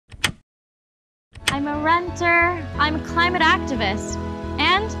I'm a renter, I'm a climate activist,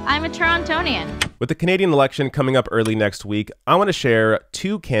 and I'm a Torontonian. With the Canadian election coming up early next week, I want to share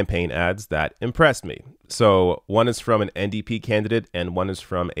 2 campaign ads that impressed me. So one is from an NDP candidate and one is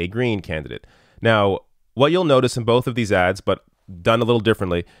from a Green candidate. Now, what you'll notice in both of these ads, but done a little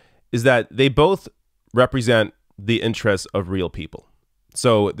differently, is that they both represent the interests of real people.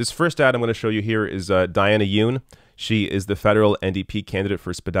 So this first ad I'm going to show you here is Diana Yoon. She is the federal NDP candidate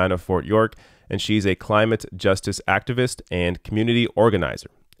for Spadina-Fort York, and she's a climate justice activist and community organizer.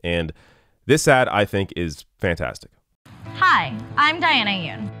 And this ad, I think, is fantastic. Hi, I'm Diana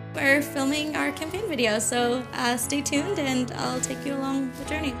Yoon. We're filming our campaign video, so stay tuned and I'll take you along the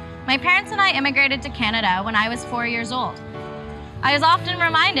journey. My parents and I immigrated to Canada when I was 4 years old. I was often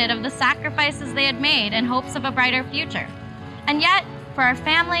reminded of the sacrifices they had made in hopes of a brighter future. And yet, for our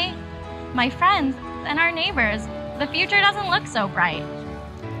family, my friends, and our neighbors, the future doesn't look so bright.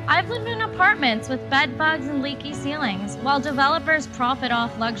 I've lived in apartments with bed bugs and leaky ceilings, while developers profit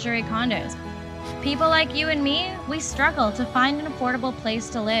off luxury condos. People like you and me, we struggle to find an affordable place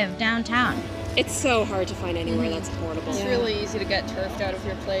to live downtown. It's so hard to find anywhere that's affordable. It's really easy to get turfed out of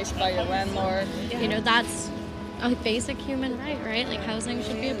your place by your landlord. You know, that's a basic human right? Like housing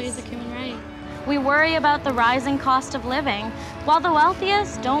should be a basic human right. We worry about the rising cost of living, while the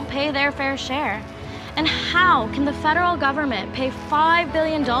wealthiest don't pay their fair share. And how can the federal government pay $5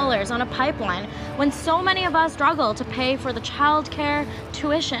 billion on a pipeline when so many of us struggle to pay for the childcare,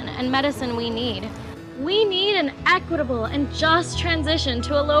 tuition, and medicine we need? We need an equitable and just transition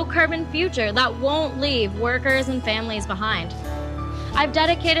to a low-carbon future that won't leave workers and families behind. I've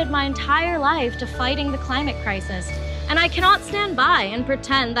dedicated my entire life to fighting the climate crisis, and I cannot stand by and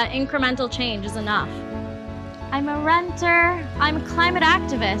pretend that incremental change is enough. I'm a renter, I'm a climate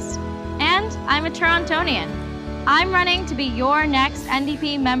activist, and I'm a Torontonian. I'm running to be your next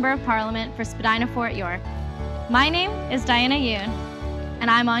NDP Member of Parliament for Spadina-Fort York. My name is Diana Yoon,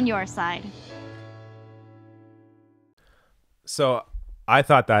 and I'm on your side. So I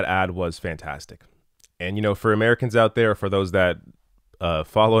thought that ad was fantastic. And, you know, for Americans out there, for those that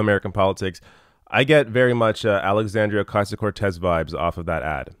follow American politics, I get very much Alexandria Ocasio-Cortez vibes off of that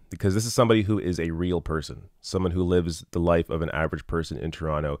ad, because this is somebody who is a real person, someone who lives the life of an average person in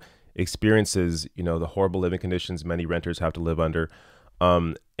Toronto, experiences, you know, the horrible living conditions many renters have to live under,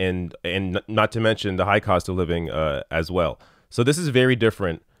 and not to mention the high cost of living as well. So this is very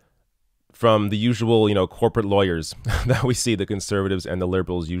different from the usual, you know, corporate lawyers that we see the conservatives and the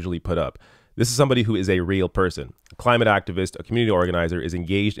liberals usually put up. This is somebody who is a real person, a climate activist, a community organizer, is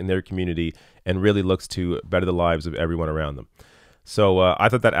engaged in their community and really looks to better the lives of everyone around them. So I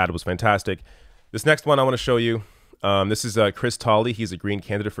thought that ad was fantastic. This next one I want to show you, this is Chris Tolley. He's a Green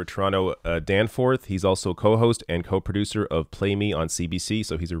candidate for Toronto Danforth. He's also co-host and co-producer of Play Me on CBC.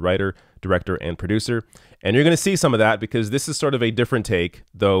 So he's a writer, director, and producer. And you're going to see some of that because this is sort of a different take,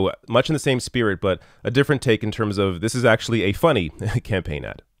 though much in the same spirit, but a different take in terms of this is actually a funny campaign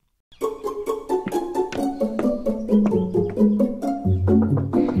ad.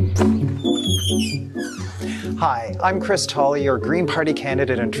 Hi, I'm Chris Tolley, your Green Party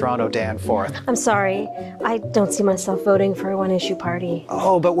candidate in Toronto Danforth. I'm sorry, I don't see myself voting for a one-issue party.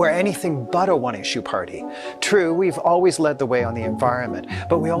 Oh, but we're anything but a one-issue party. True, we've always led the way on the environment,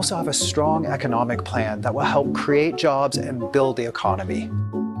 but we also have a strong economic plan that will help create jobs and build the economy.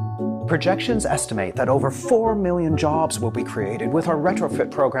 Projections estimate that over 4 million jobs will be created with our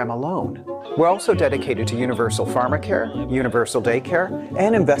retrofit program alone. We're also dedicated to universal pharmacare, universal daycare,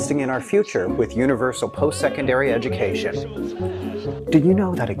 and investing in our future with universal post-secondary education. Did you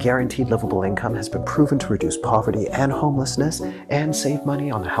know that a guaranteed livable income has been proven to reduce poverty and homelessness and save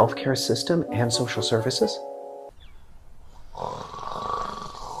money on the healthcare system and social services?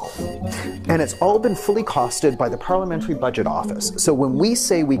 And it's all been fully costed by the Parliamentary Budget Office. So when we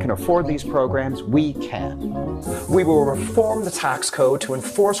say we can afford these programs, we can. We will reform the tax code to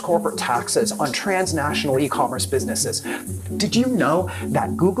enforce corporate taxes on transnational e-commerce businesses. Did you know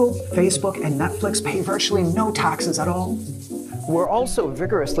that Google, Facebook, and Netflix pay virtually no taxes at all? We're also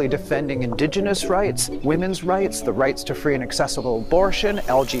vigorously defending Indigenous rights, women's rights, the rights to free and accessible abortion,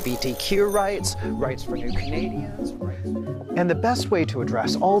 LGBTQ rights, rights for new Canadians. And the best way to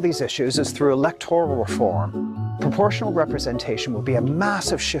address all these issues is through electoral reform. Proportional representation will be a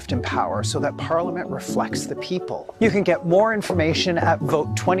massive shift in power so that Parliament reflects the people. You can get more information at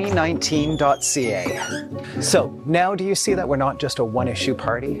vote2019.ca. So now do you see that we're not just a one-issue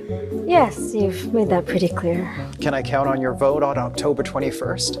party? Yes, you've made that pretty clear. Can I count on your vote on October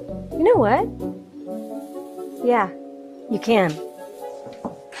 21st? You know what? Yeah, you can.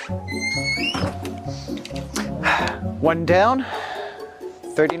 One down,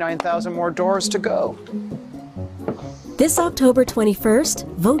 39,000 more doors to go. This October 21st,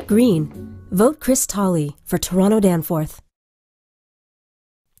 vote Green. Vote Chris Tolley for Toronto Danforth.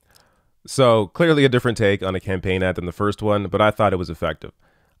 So clearly a different take on a campaign ad than the first one, but I thought it was effective.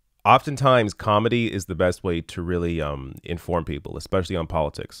 Oftentimes, comedy is the best way to really inform people, especially on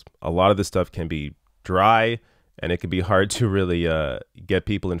politics. A lot of this stuff can be dry, and it can be hard to really get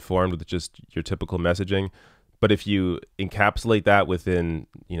people informed with just your typical messaging. But if you encapsulate that within,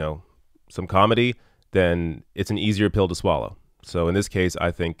 some comedy, then it's an easier pill to swallow. So in this case,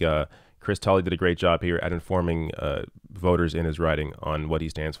 I think Chris Tolley did a great job here at informing voters in his riding on what he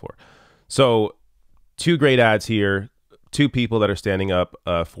stands for. So 2 great ads here. 2 people that are standing up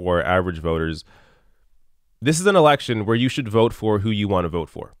for average voters. This is an election where you should vote for who you want to vote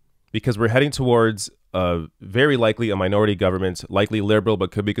for, because we're heading towards very likely a minority government, likely liberal,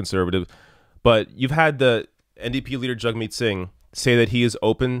 but could be conservative. But you've had the NDP leader Jagmeet Singh say that he is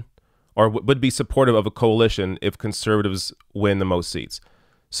open or would be supportive of a coalition if conservatives win the most seats.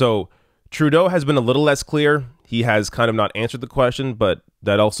 So Trudeau has been a little less clear. He has kind of not answered the question, but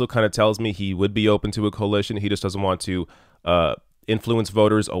that also kind of tells me he would be open to a coalition. He just doesn't want to influence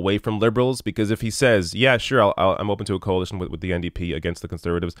voters away from liberals, because if he says, yeah, sure, I'm open to a coalition with the NDP against the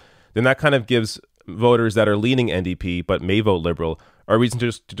conservatives, then that kind of gives voters that are leaning NDP but may vote liberal a reason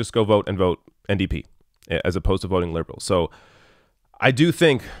to just go vote NDP as opposed to voting liberal. So I do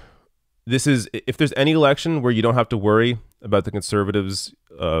think this is, if there's any election where you don't have to worry about the conservatives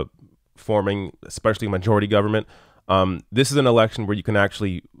forming, especially majority government, this is an election where you can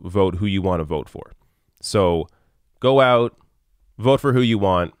actually vote who you want to vote for. So go out, vote for who you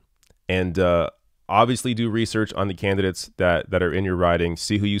want, and obviously do research on the candidates that are in your riding.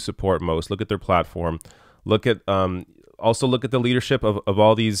 See who you support most. Look at their platform. Look at also look at the leadership of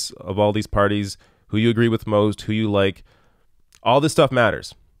all these parties. Who you agree with most. Who you like. All this stuff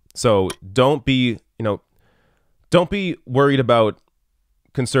matters. So don't be worried about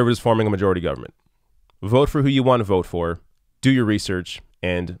conservatives forming a majority government. Vote for who you want to vote for. Do your research.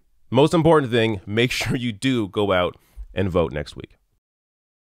 And most important thing, make sure you do go out and vote next week.